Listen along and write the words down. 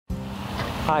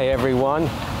Hi everyone,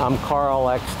 I'm Carl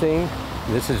Eckstein.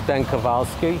 This is Ben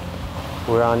Kowalski.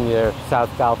 We're on your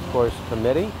South Golf Course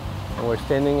Committee, and we're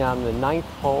standing on the 9th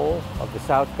hole of the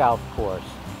South Golf Course.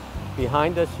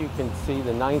 Behind us you can see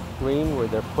the 9th green where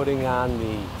they're putting on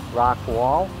the rock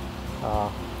wall.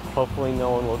 Hopefully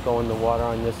no one will go in the water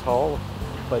on this hole,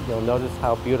 but you'll notice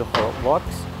how beautiful it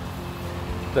looks.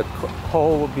 The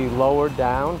hole will be lowered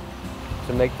down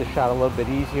to make the shot a little bit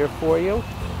easier for you.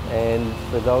 And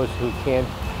for those who can't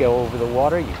go over the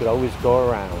water, you could always go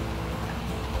around.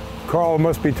 Carl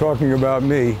must be talking about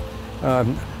me.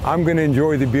 I'm going to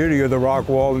enjoy the beauty of the rock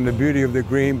wall and the beauty of the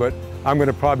green, but I'm going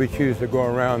to probably choose to go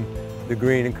around the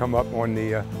green and come up on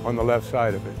the left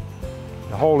side of it.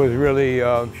 The hole is really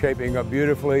shaping up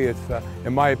beautifully. It's,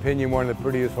 in my opinion, one of the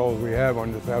prettiest holes we have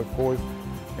on the South Course,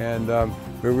 and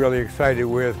we're really excited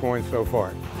where it's going so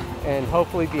far. And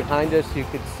hopefully behind us you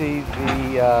could see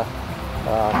the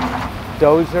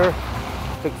dozer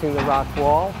fixing the rock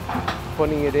wall,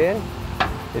 putting it in.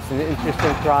 It's an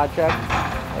interesting project,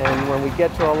 and when we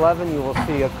get to 11 you will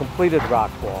see a completed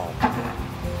rock wall.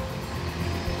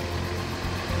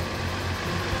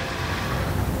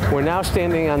 We're now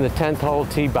standing on the 10th hole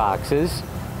tee boxes.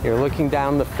 You're looking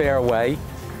down the fairway,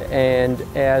 and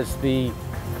as the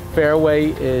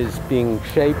fairway is being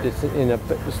shaped, it's in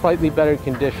a slightly better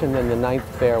condition than the 9th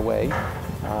fairway.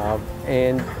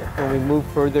 And when we move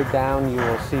further down, you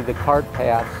will see the cart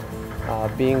paths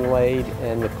being laid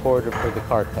and the corridor for the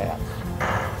cart paths.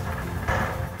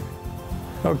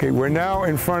 Okay, we're now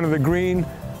in front of the green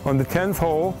on the 10th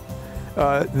hole.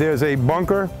 There's a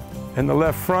bunker in the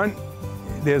left front.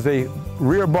 There's a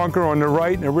rear bunker on the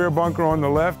right and a rear bunker on the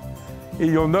left.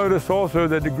 You'll notice also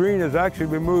that the green has actually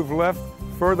been moved left,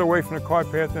 further away from the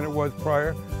cart path than it was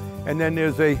prior. And then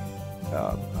there's a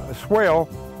swale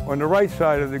on the right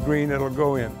side of the green that'll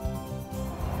go in.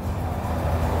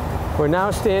 We're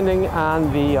now standing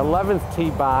on the 11th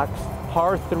tee box,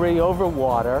 par 3 over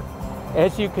water.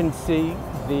 As you can see,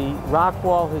 the rock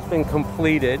wall has been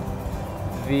completed.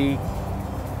 The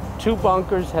 2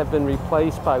 bunkers have been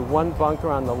replaced by 1 bunker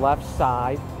on the left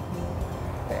side,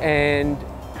 and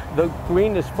the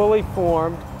green is fully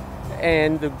formed,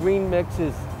 and the green mix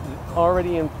is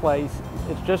already in place.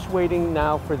 It's just waiting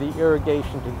now for the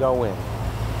irrigation to go in.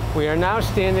 We are now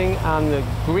standing on the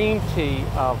green tee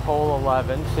of hole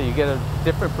 11, so you get a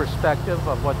different perspective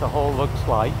of what the hole looks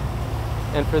like.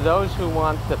 And for those who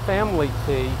want the family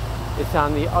tee, it's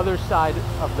on the other side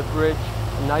of the bridge,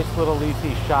 a nice little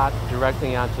easy shot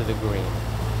directly onto the green.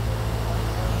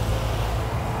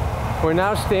 We're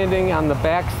now standing on the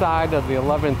back side of the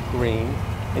 11th green,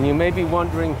 and you may be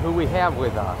wondering who we have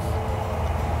with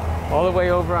us. All the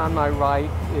way over on my right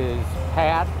is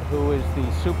Pat, who is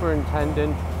the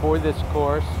superintendent for this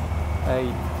course,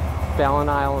 a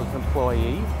BallenIsles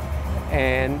employee,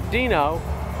 and Dino,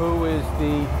 who is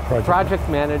the project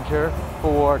manager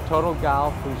for Total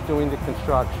Golf, who's doing the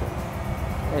construction.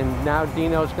 And now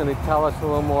Dino's going to tell us a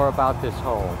little more about this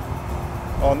hole.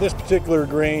 On this particular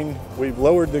green, we've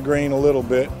lowered the green a little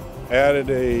bit, added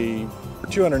a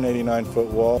 289-foot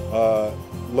wall,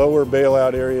 lower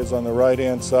bailout areas on the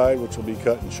right-hand side, which will be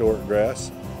cut in short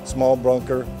grass, small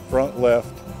bunker front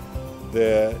left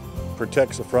that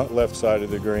protects the front left side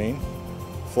of the green,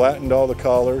 flattened all the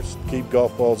collars, keep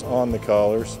golf balls on the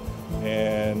collars,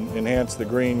 and enhance the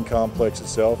green complex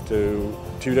itself to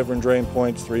 2 different drain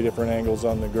points, 3 different angles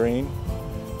on the green,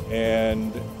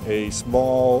 and a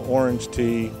small orange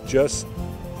tee just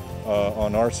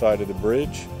on our side of the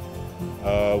bridge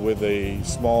with a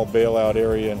small bailout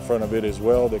area in front of it as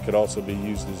well that could also be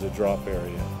used as a drop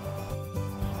area.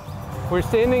 We're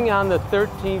standing on the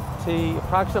 13th tee,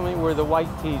 approximately where the white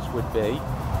tees would be.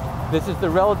 This is the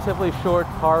relatively short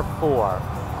par 4.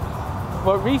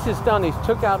 What Reese has done, he's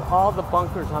took out all the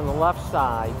bunkers on the left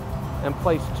side and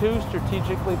placed 2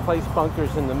 strategically placed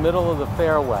bunkers in the middle of the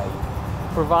fairway,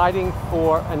 providing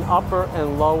for an upper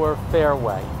and lower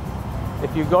fairway.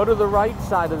 If you go to the right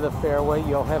side of the fairway,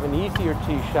 you'll have an easier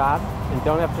tee shot and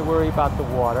don't have to worry about the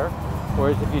water.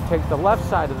 Whereas if you take the left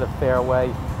side of the fairway,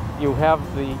 you have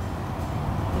the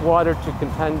water to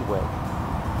contend with.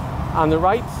 On the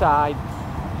right side,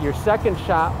 your second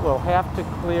shot will have to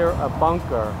clear a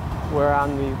bunker, where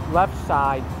on the left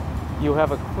side, you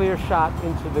have a clear shot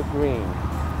into the green.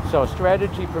 So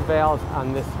strategy prevails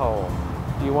on this hole.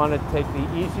 Do you want to take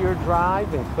the easier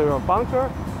drive and clear a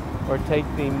bunker, or take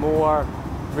the more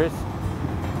risk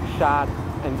shot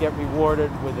and get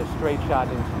rewarded with a straight shot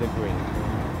into the green?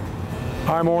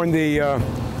 I'm on the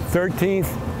 13th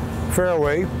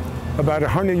fairway, about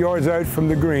 100 yards out from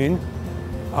the green,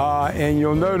 and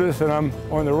you'll notice that I'm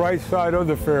on the right side of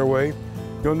the fairway.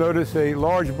 You'll notice a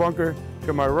large bunker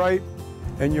to my right,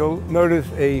 and you'll notice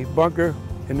a bunker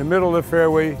in the middle of the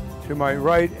fairway to my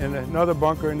right and another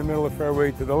bunker in the middle of the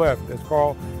fairway to the left, as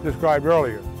Carl described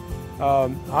earlier.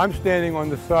 I'm standing on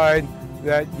the side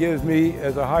that gives me,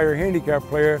 as a higher handicap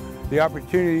player, the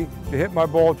opportunity to hit my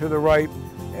ball to the right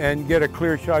and get a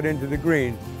clear shot into the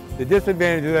green. The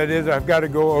disadvantage of that is I've got to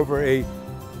go over a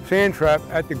sand trap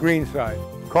at the green side.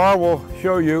 Carl will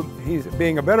show you, he's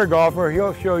being a better golfer,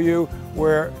 he'll show you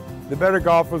where the better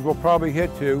golfers will probably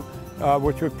hit to,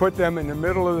 which would put them in the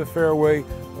middle of the fairway,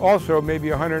 also maybe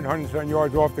 100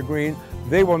 yards off the green.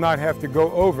 They will not have to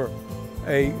go over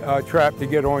a trap to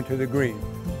get onto the green.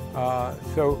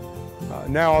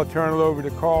 Now I'll turn it over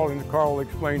to Carl, and Carl will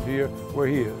explain to you where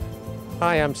he is.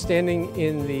 Hi, I'm standing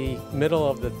in the middle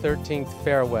of the 13th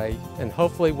fairway, and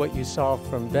hopefully what you saw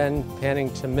from Ben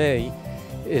panning to me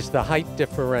is the height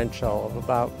differential of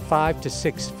about 5 to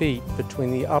 6 feet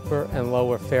between the upper and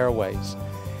lower fairways.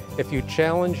 If you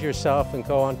challenge yourself and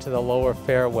go onto the lower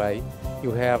fairway,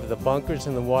 you have the bunkers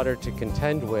in the water to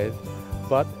contend with,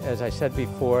 but as I said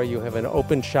before, you have an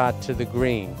open shot to the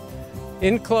green.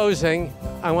 In closing,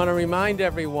 I want to remind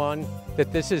everyone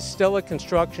that this is still a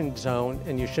construction zone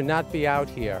and you should not be out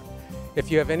here. If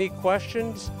you have any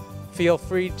questions, feel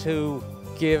free to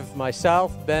give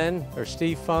myself, Ben, or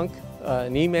Steve Funk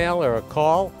an email or a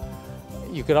call.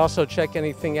 You could also check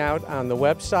anything out on the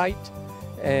website,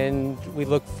 and we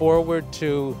look forward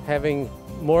to having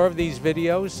more of these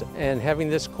videos and having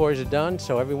this course done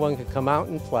so everyone can come out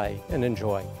and play and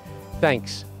enjoy.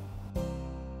 Thanks.